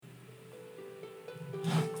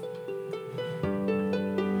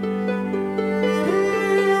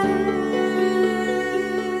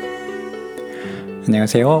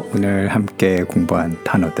안녕하세요. 오늘 함께 공부한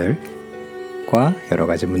단어들과 여러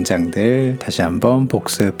가지 문장들 다시 한번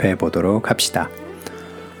복습해 보도록 합시다.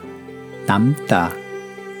 남다,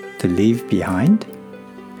 to leave behind.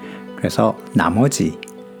 그래서 나머지,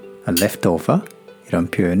 leftover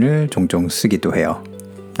이런 표현을 종종 쓰기도 해요.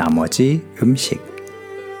 나머지 음식,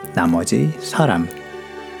 나머지 사람.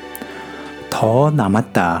 더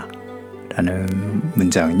남았다 라는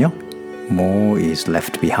문장은요. More is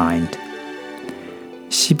left behind.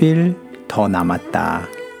 10일 더 남았다.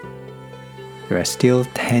 There are still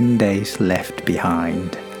 10 days left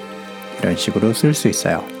behind. 이런 식으로 쓸 수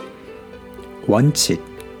있어요. 원칙,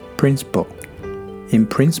 principle. In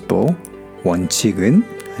principle, 원칙은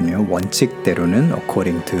아니면 원칙대로는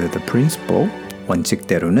according to the principle,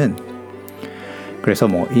 원칙대로는 그래서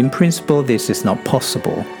in principle this is not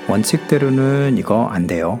possible. 원칙대로는 이거 안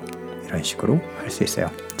돼요. 이런 식으로 할 수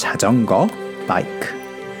있어요. 자전거, bike.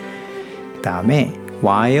 그 다음에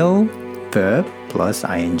while, verb plus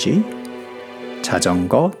ing.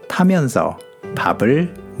 자전거 타면서,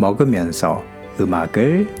 밥을 먹으면서,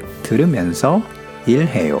 음악을 들으면서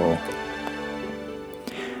일해요.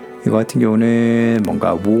 이거 같은 경우는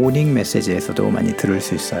뭔가 warning 메시지에서도 많이 들을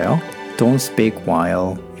수 있어요. Don't speak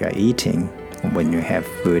while you're eating, when you have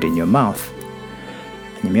food in your mouth.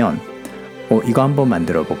 아니면 이거 한번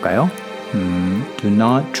만들어 볼까요? Do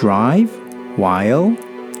not drive while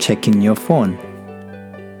checking your phone.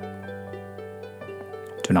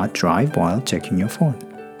 Do not drive while checking your phone.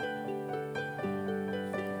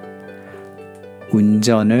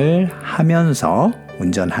 운전을 하면서,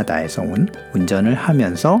 운전하다에서 온 운전을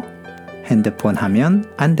하면서 핸드폰 하면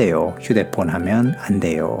안 돼요. 휴대폰 하면 안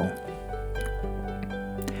돼요.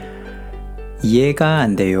 이해가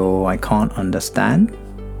안 돼요. I can't understand.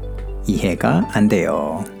 이해가 안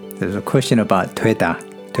돼요. There's a question about 되다.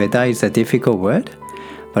 되다 is a difficult word,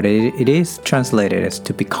 but it is translated as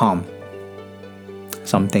to become.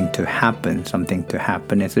 Something to happen. Something to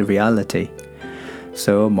happen is a reality.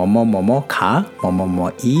 So 뭐뭐뭐뭐가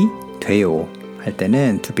뭐뭐뭐이 돼요. 할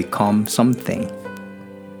때는 to become something.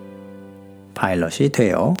 파일럿이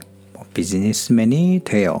돼요. 비즈니스맨이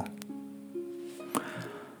돼요.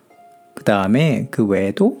 그 다음에 그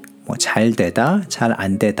외에도 잘 되다, 잘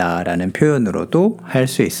안 되다 라는 표현으로도 할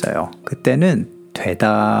수 있어요. 그때는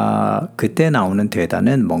되다, 그때 나오는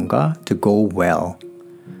되다는 뭔가 to go well.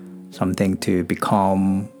 Something to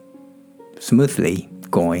become smoothly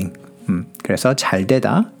going. 그래서 잘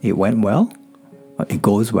되다, it went well, it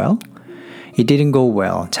goes well. It didn't go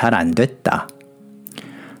well, 잘 안 됐다.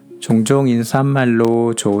 종종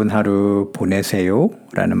인사말로 좋은 하루 보내세요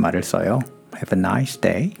라는 말을 써요. Have a nice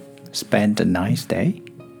day, spend a nice day.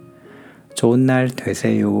 좋은 날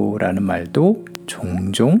되세요 라는 말도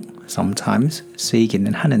종종 sometimes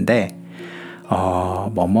쓰이기는 하는데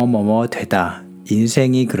뭐뭐뭐뭐 되다.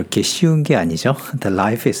 인생이 그렇게 쉬운 게 아니죠. The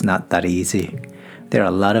life is not that easy. There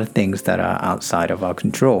are a lot of things that are outside of our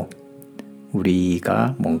control.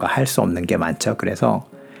 우리가 뭔가 할 수 없는 게 많죠. 그래서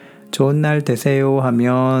좋은 날 되세요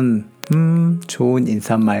하면 좋은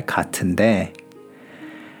인사말 같은데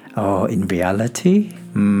in reality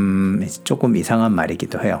조금 이상한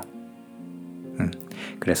말이기도 해요.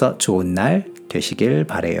 그래서 좋은 날 되시길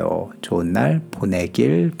바래요. 좋은 날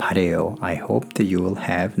보내길 바래요. I hope that you will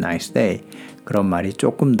have a nice day. 그런 말이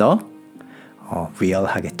조금 더 real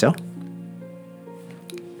하겠죠?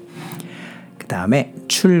 그 다음에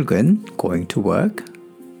출근, going to work,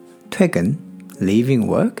 퇴근, leaving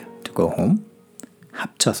work, to go home,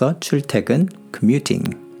 합쳐서 출퇴근,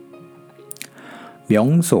 commuting.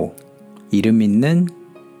 명소, 이름 있는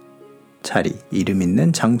자리, 이름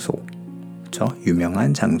있는 장소. 그렇죠?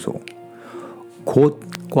 유명한 장소.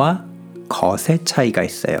 곳과 것의 차이가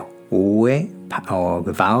있어요. 오의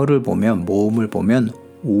그 vowel을 보면, 모음을 보면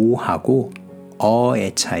오하고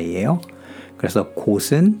어의 차이예요. 그래서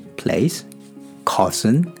곳은 place,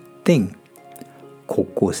 것은 thing.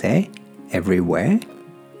 곳곳에 everywhere.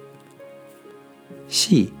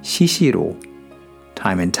 시시로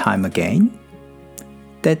time and time again.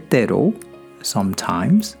 때때로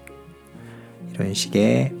sometimes. 이런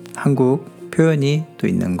식의 한국 표현이 또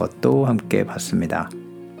있는 것도 함께 봤습니다.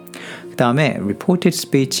 그 다음에 reported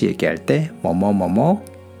speech 얘기할 때 뭐뭐뭐뭐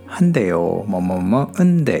한대요, 뭐뭐뭐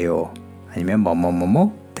은대요, 아니면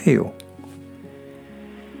뭐뭐뭐뭐 돼요.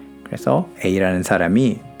 그래서 A라는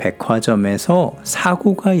사람이 백화점에서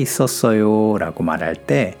사고가 있었어요 라고 말할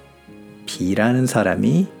때 B라는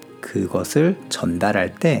사람이 그것을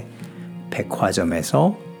전달할 때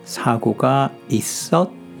백화점에서 사고가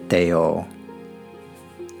있었대요.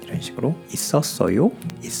 이런 식으로 있었어요,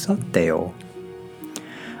 있었대요.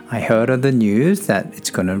 I heard on the news that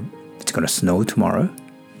it's gonna snow tomorrow.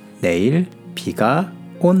 내일 비가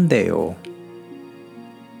온대요.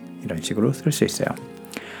 이런 식으로 쓸 수 있어요.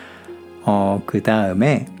 그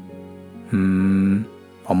다음에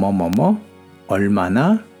뭐뭐뭐뭐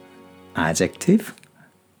얼마나 adjective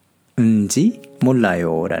은지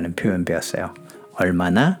몰라요 라는 표현 배웠어요.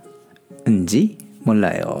 얼마나 은지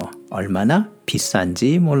몰라요. 얼마나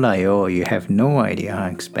비싼지 몰라요. You have no idea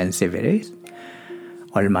how expensive it is.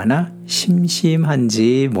 얼마나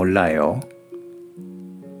심심한지 몰라요.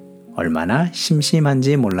 얼마나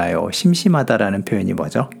심심한지 몰라요. 심심하다라는 표현이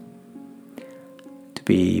뭐죠? To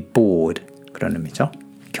be bored 그런 의미죠.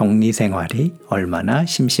 격리 생활이 얼마나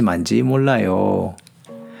심심한지 몰라요.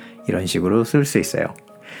 이런 식으로 쓸 수 있어요.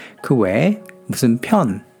 그 외에 무슨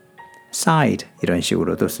편, side 이런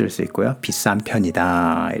식으로도 쓸 수 있고요. 비싼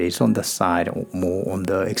편이다. It is on the side, more on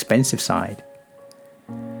the expensive side.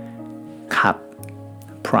 값,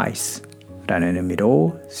 price 라는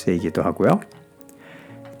의미로 쓰이기도 하고요.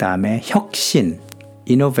 그 다음에 혁신,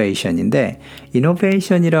 innovation인데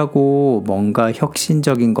innovation이라고 뭔가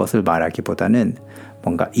혁신적인 것을 말하기보다는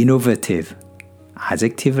뭔가 innovative,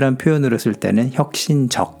 adjective란 표현으로 쓸 때는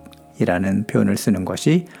혁신적이라는 표현을 쓰는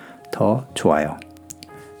것이 더 좋아요.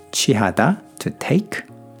 취하다, to take,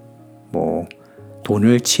 뭐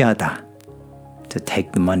돈을 취하다, to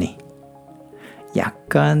take the money.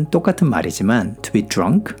 약간 똑같은 말이지만 to be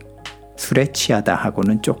drunk, 술에 취하다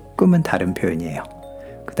하고는 조금은 다른 표현이에요.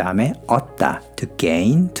 그 다음에 얻다, to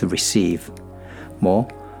gain, to receive. 뭐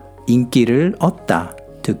인기를 얻다,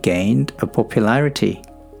 to gain a popularity.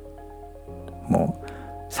 뭐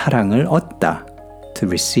사랑을 얻다, to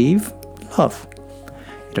receive love.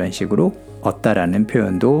 이런 식으로 얻다라는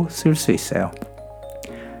표현도 쓸 수 있어요.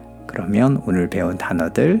 그러면 오늘 배운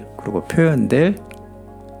단어들 그리고 표현들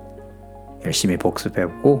열심히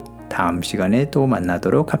복습해보고 다음 시간에 또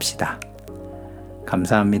만나도록 합시다.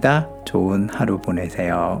 감사합니다. 좋은 하루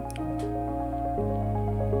보내세요.